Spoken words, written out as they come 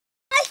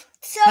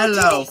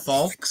Hello,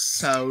 folks.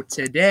 So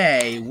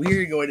today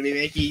we're going to be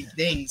making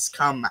things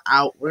come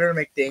out. We're going to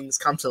make things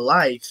come to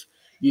life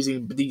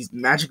using these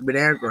magic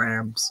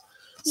bananagrams.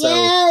 So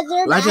Yeah,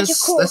 they're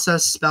magical. let's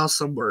just spell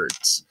some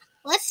words.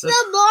 Let's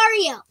spell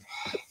Mario.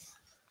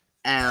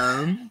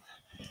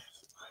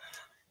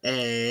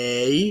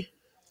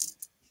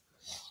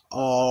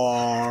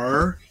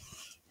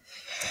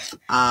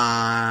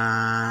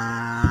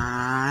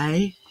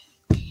 M-A-R-I.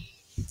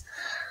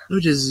 Let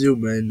me just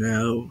zoom in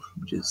now.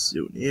 Just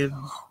zoom in.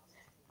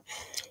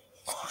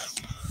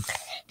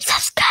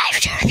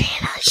 Subscribe to our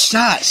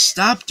channel.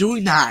 Stop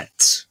doing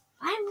that.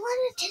 I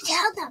wanted to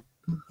tell them.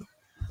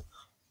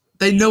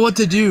 They know what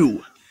to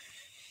do.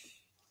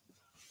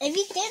 If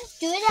you didn't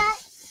do that,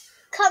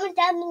 comment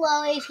down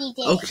below if you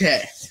did.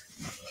 Okay.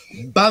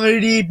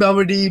 Bubbity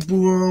bubbity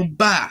boom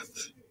bap.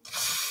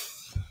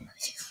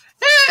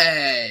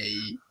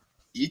 Hey,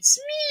 it's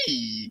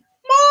me,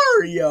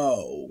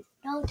 Mario.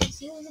 No,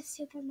 this is the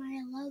Super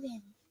Mario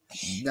Logan.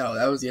 No,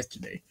 that was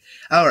yesterday.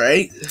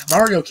 Alright,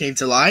 Mario came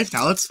to life.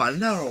 Now let's find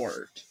another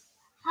word.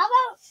 How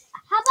about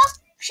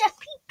Chef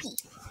Pee-Pee?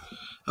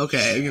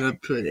 Okay, I'm gonna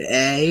put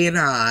A and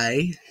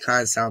I.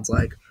 Kind of sounds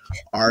like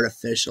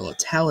artificial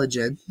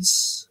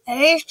intelligence. Are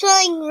you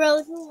spelling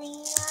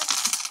Rosalina?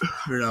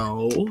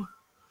 No.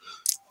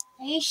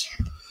 Are you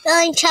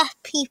spelling Chef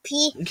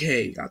Pee-Pee?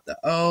 Okay, got the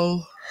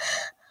O.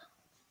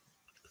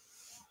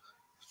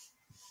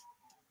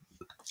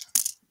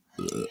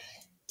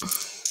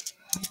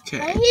 Okay.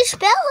 How do you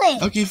spell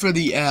it? Looking for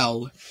the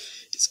L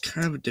is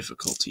kind of a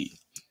difficulty.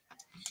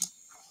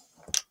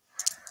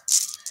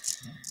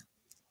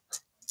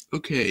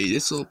 Okay,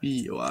 this will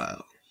be a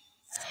while.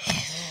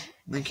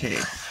 Okay,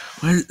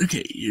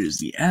 here's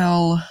the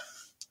L.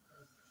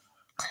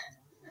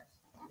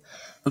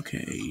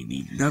 Okay, you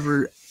need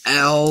another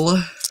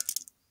L.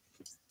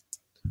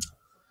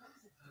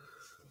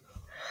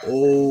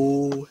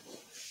 O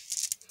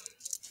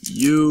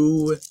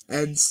U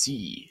N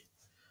C.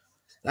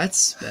 That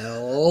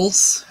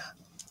spells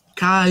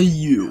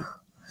Caillou.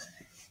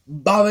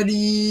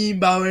 Bobbity,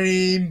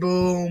 bobbity,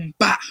 boom,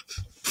 bap.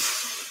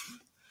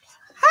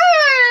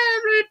 Hi,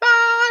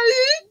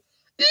 everybody.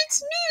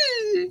 It's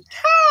me,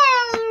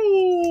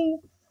 Caillou.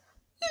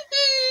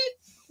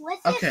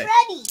 What's Okay. your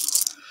Freddy?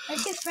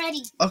 What's your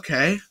Freddy?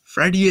 Okay,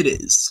 Freddy it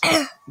is.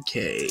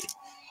 Okay.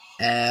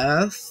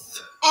 F.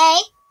 A.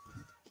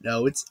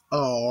 No, it's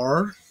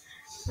R.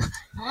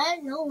 I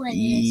don't know what it is.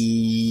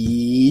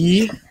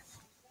 E.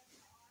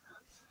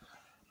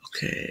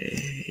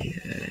 Okay.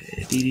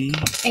 D.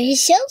 Are you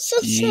still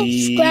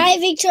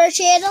subscribing to our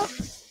channel?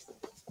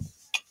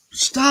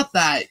 Stop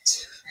that.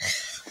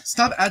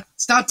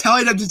 Stop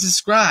telling them to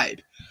subscribe.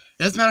 It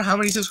doesn't matter how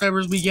many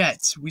subscribers we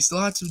get. We still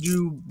have to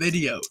do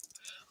video.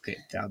 Okay,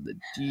 down the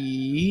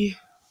D.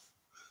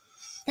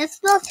 That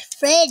spells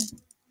Fred.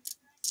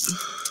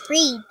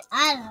 Fred.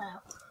 I don't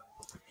know.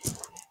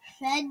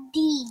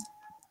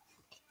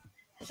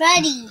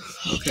 Freddy.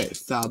 Okay,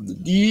 found the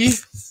D.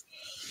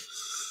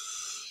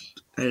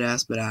 And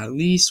last but not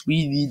least,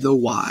 we need the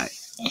Y.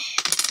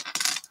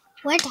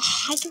 Where the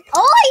heck?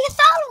 Oh, you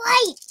found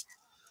light.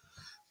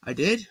 I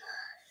did?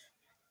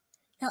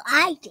 No,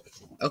 I did.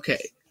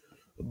 Okay.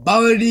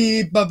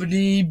 Bubbity,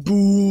 bubbity,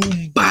 boom,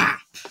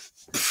 bap.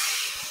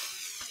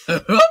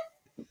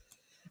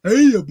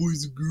 Hey,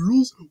 boys and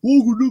girls.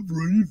 Welcome to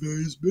Freddy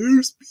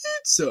Fazbear's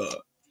Pizza.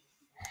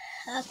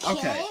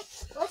 Okay.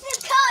 What's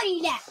it call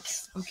you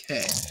next?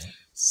 Okay.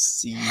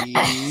 C.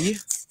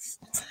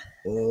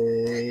 O.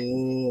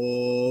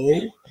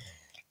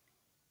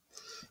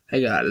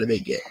 Hang on, let me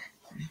get.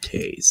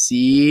 Okay,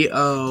 C.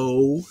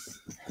 O.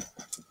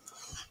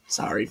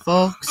 Sorry,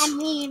 folks. I'm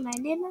reading my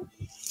name.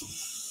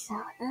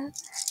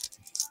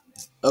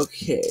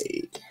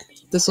 Okay.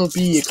 This will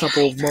be a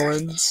couple of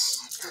moments.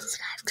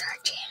 Subscribe to our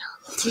channel.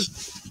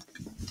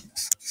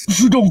 If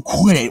you don't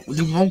quit,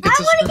 we won't get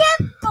I want to get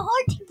the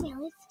 14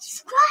 million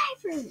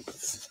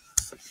subscribers.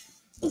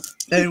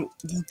 And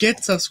we'll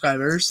get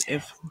subscribers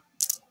if.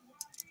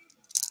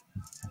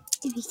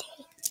 If you say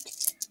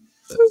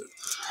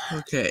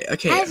Okay, I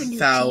have a new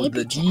found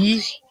the cable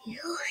D. you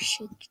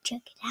should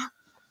check it out.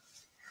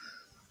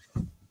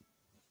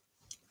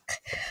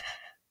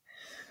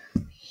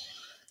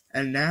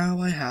 And now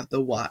I have the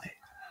Y.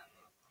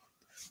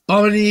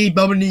 Bubbity,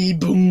 bubbity,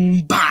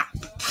 boom, bop.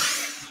 Hey,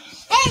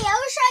 I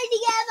was trying to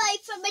get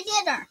light for my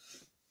dinner.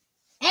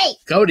 Hey,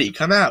 Cody,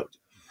 come out.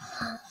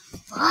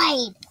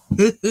 fine.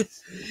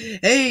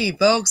 Hey,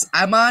 folks,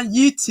 I'm on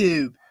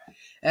YouTube.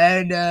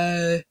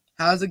 And,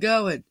 how's it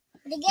going?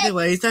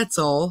 Anyways, that's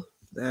all.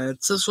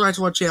 Subscribe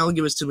to our channel and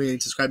give us 2 million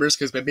subscribers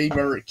because my baby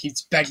brother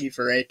keeps begging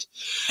for it.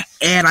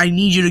 And I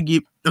need you to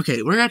give.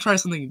 Okay, we're gonna try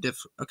something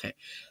different. Okay,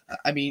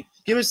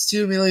 give us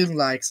 2 million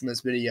likes in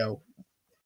this video.